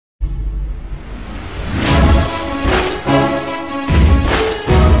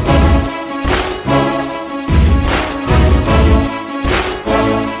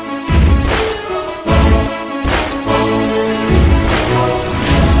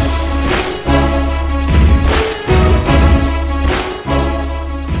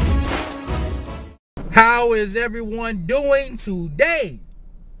How is everyone doing today?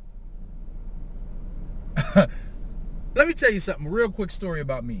 Let me tell you something, real quick story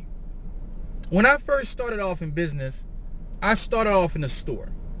about me. When I first started off in business, I started off in a store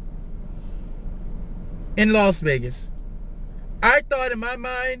in Las Vegas. I thought in my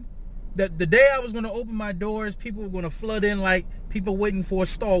mind that the day I was going to open my doors, people were going to flood in like people waiting for a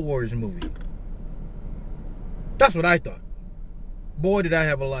Star Wars movie. That's what I thought. Boy, did I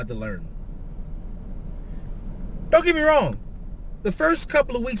have a lot to learn. Don't get me wrong. The first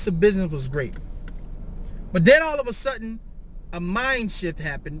couple of weeks of business was great. But then all of a sudden, a mind shift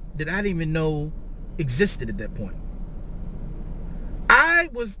happened that I didn't even know existed at that point. I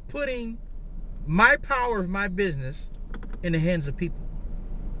was putting my power of my business in the hands of people.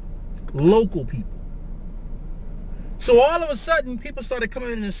 Local people. So all of a sudden, people started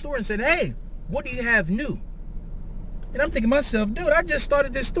coming in the store and said, hey, what do you have new? And I'm thinking to myself, dude, I just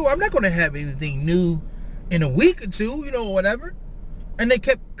started this store. I'm not going to have anything new in a week or two, or whatever. And they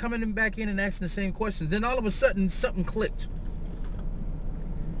kept coming back in and asking the same questions. Then all of a sudden, something clicked.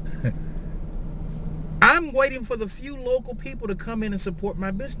 I'm waiting for the few local people to come in and support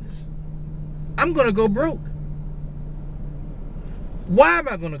my business. I'm going to go broke. Why am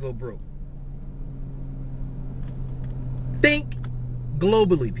I going to go broke? Think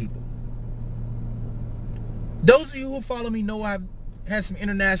globally, people. Those of you who follow me know I've had some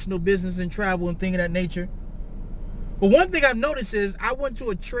international business and travel and things of that nature. But one thing I've noticed is I went to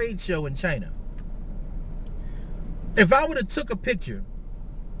a trade show in China. If I would have took a picture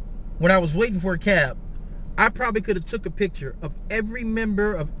when I was waiting for a cab, I probably could have took a picture of every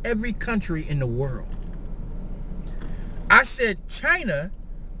member of every country in the world. I said China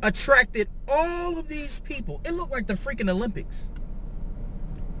attracted all of these people. It looked like the freaking Olympics.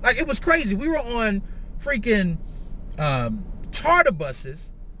 Like, it was crazy. We were on freaking charter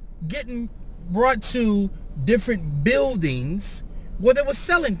buses getting brought to different buildings where they were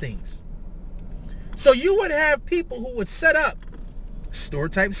selling things. So you would have people who would set up store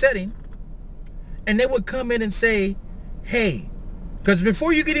type setting, and they would come in and say, hey, because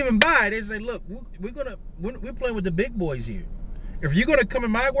before you could even buy, they say, look, we're playing with the big boys here. If you're gonna come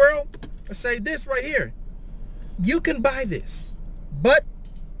in my world, I say this right here, you can buy this, but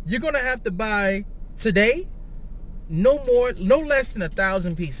you're gonna have to buy today no less than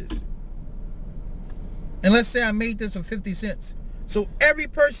 1,000 pieces. And let's say I made this for 50 cents. So every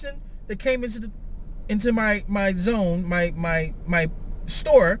person that came into my zone, my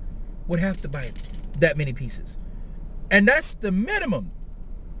store, would have to buy that many pieces. And that's the minimum.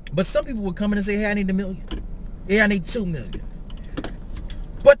 But some people would come in and say, hey, I need 1 million. Hey, I need 2 million.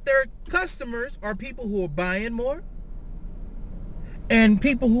 But their customers are people who are buying more and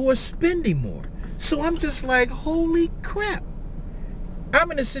people who are spending more. So I'm just like, holy crap. I'm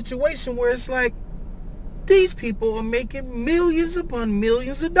in a situation where it's like, these people are making millions upon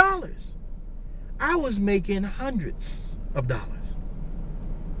millions of dollars. I was making hundreds of dollars.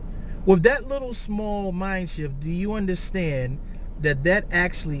 With that little small mind shift, do you understand that that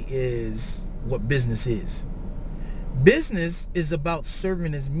actually is what business is? Business is about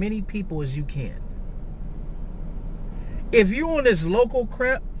serving as many people as you can. If you're on this local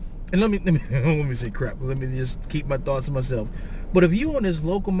crap, and let me say crap, let me just keep my thoughts to myself. But if you're on this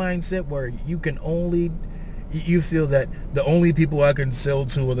local mindset where you feel that the only people I can sell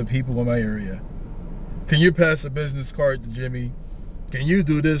to are the people in my area. Can you pass a business card to Jimmy? Can you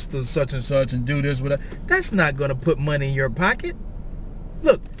do this to such and such and do this with that? That's not going to put money in your pocket.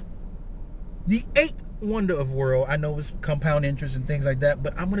 Look, the eighth wonder of world, I know it's compound interest and things like that,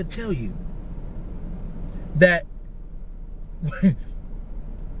 but I'm going to tell you that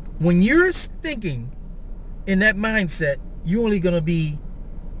when you're thinking in that mindset, you're only going to be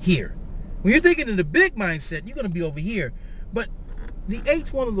here. When you're thinking in the big mindset, you're going to be over here. But the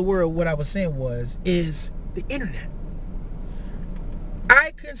eighth wonder of the world, what I was saying is the internet.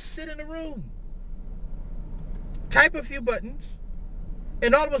 I can sit in a room, type a few buttons,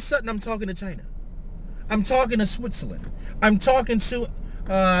 and all of a sudden I'm talking to China. I'm talking to Switzerland. I'm talking to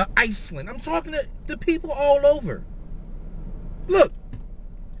Iceland. I'm talking to people all over. Look,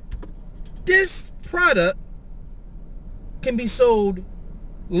 this product can be sold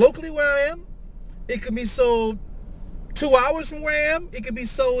locally where I am. It can be sold 2 hours from where I am. It can be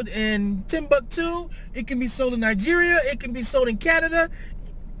sold in Timbuktu. It can be sold in Nigeria. It can be sold in Canada.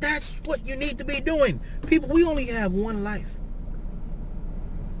 That's what you need to be doing. People, we only have one life.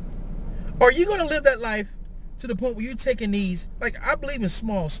 Are you going to live that life to the point where you're taking these, like, I believe in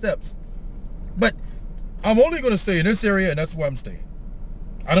small steps, but I'm only going to stay in this area and that's where I'm staying.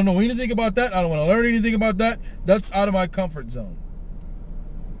 I don't know anything about that. I don't want to learn anything about that. That's out of my comfort zone.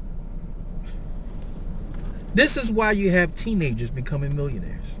 This is why you have teenagers becoming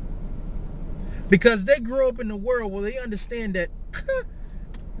millionaires. Because they grow up in a world where they understand that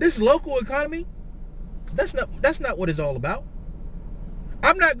this local economy, that's not what it's all about.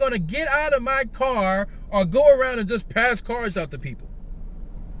 I'm not going to get out of my car or go around and just pass cards out to people.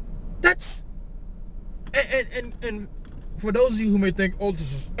 That's and for those of you who may think, oh,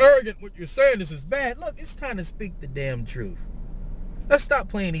 this is arrogant, what you're saying, this is bad. Look, it's time to speak the damn truth. Let's stop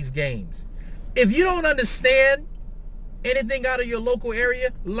playing these games. If you don't understand anything out of your local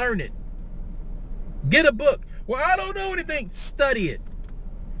area, learn it. Get a book. Well, I don't know anything. Study it.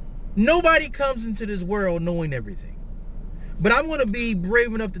 Nobody comes into this world knowing everything. But I'm going to be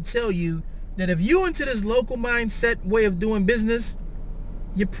brave enough to tell you that if you're into this local mindset way of doing business,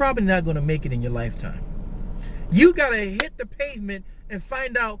 you're probably not going to make it in your lifetime. You got to hit the pavement and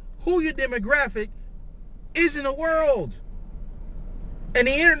find out who your demographic is in the world. And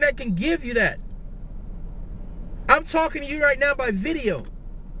the internet can give you that. I'm talking to you right now by video.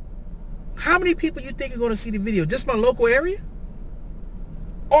 How many people you think are going to see the video? Just my local area?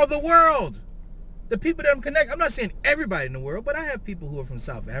 Or the world? The people that I'm connected. I'm not saying everybody in the world, but I have people who are from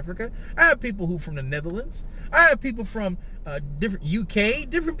South Africa. I have people who are from the Netherlands. I have people from different UK,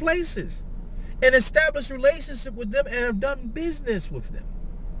 different places. And established relationship with them and have done business with them.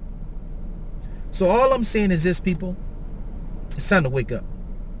 So all I'm saying is this, people. It's time to wake up.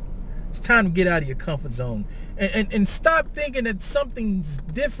 It's time to get out of your comfort zone. And stop thinking that something's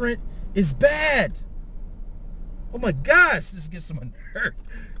different is bad. Oh my gosh, this gets on my nerves.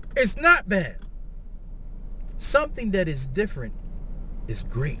 It's not bad. Something that is different is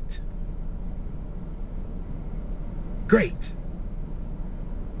great. Great.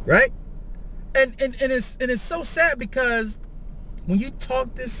 Right? And it's so sad because when you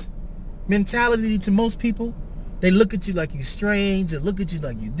talk this mentality to most people, they look at you like you're strange. They look at you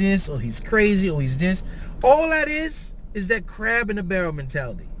like you're this, or he's crazy, or he's this. All that is that crab in the barrel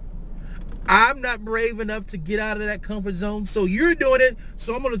mentality. I'm not brave enough to get out of that comfort zone, so you're doing it,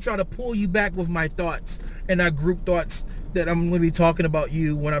 so I'm going to try to pull you back with my thoughts and our group thoughts that I'm going to be talking about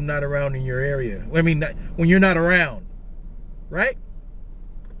you when I'm not around in your area. I mean, when you're not around, right?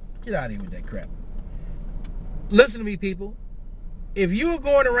 Get out of here with that crap. Listen to me, people. If you're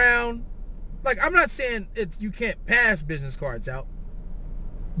going around, like, I'm not saying you can't pass business cards out,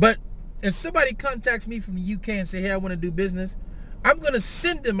 but if somebody contacts me from the UK and say, hey, I want to do business, I'm going to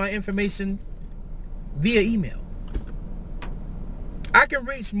send them my information via email. I can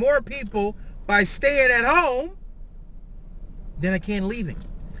reach more people by staying at home than I can leaving.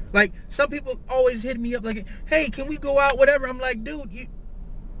 Like, some people always hit me up like, hey, can we go out, whatever. I'm like, dude,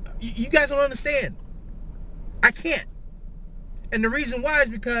 you guys don't understand. I can't. And the reason why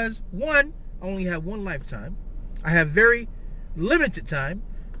is because, one, I only have one lifetime. I have very limited time,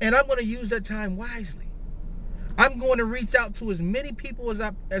 and I'm going to use that time wisely. I'm going to reach out to as many people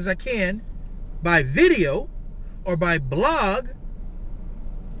as I can by video or by blog,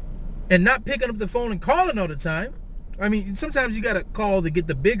 and not picking up the phone and calling all the time. I mean, sometimes you got to call to get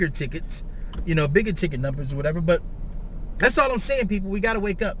the bigger tickets, bigger ticket numbers or whatever, but that's all I'm saying, people. We got to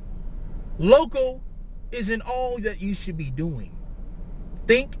wake up. Local isn't all that you should be doing.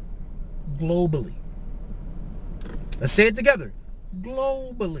 Think globally. Let's say it together.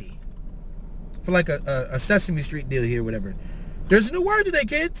 Globally. For like a Sesame Street deal here, whatever. There's a new word today,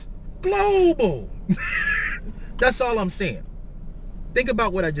 kids. Global. That's all I'm saying. Think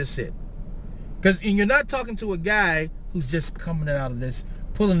about what I just said. Because you're not talking to a guy who's just coming out of this,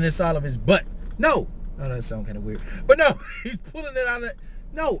 pulling this out of his butt. No. Oh, that sounds kind of weird. But no, he's pulling it out of...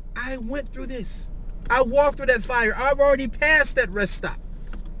 No, I went through this. I walked through that fire. I've already passed that rest stop.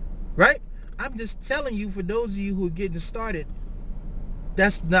 Right? I'm just telling you, for those of you who are getting started,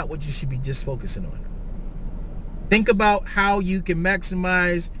 that's not what you should be just focusing on. Think about how you can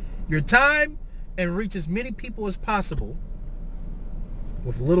maximize your time and reach as many people as possible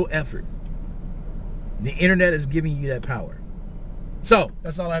with little effort. The internet is giving you that power. So,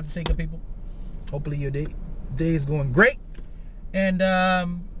 that's all I have to say, good people. Hopefully your day is going great. And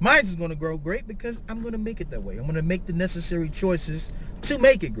mine is going to grow great because I'm going to make it that way. I'm going to make the necessary choices to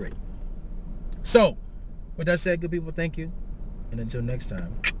make it great. So, with that said, good people, thank you. And until next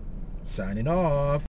time, signing off.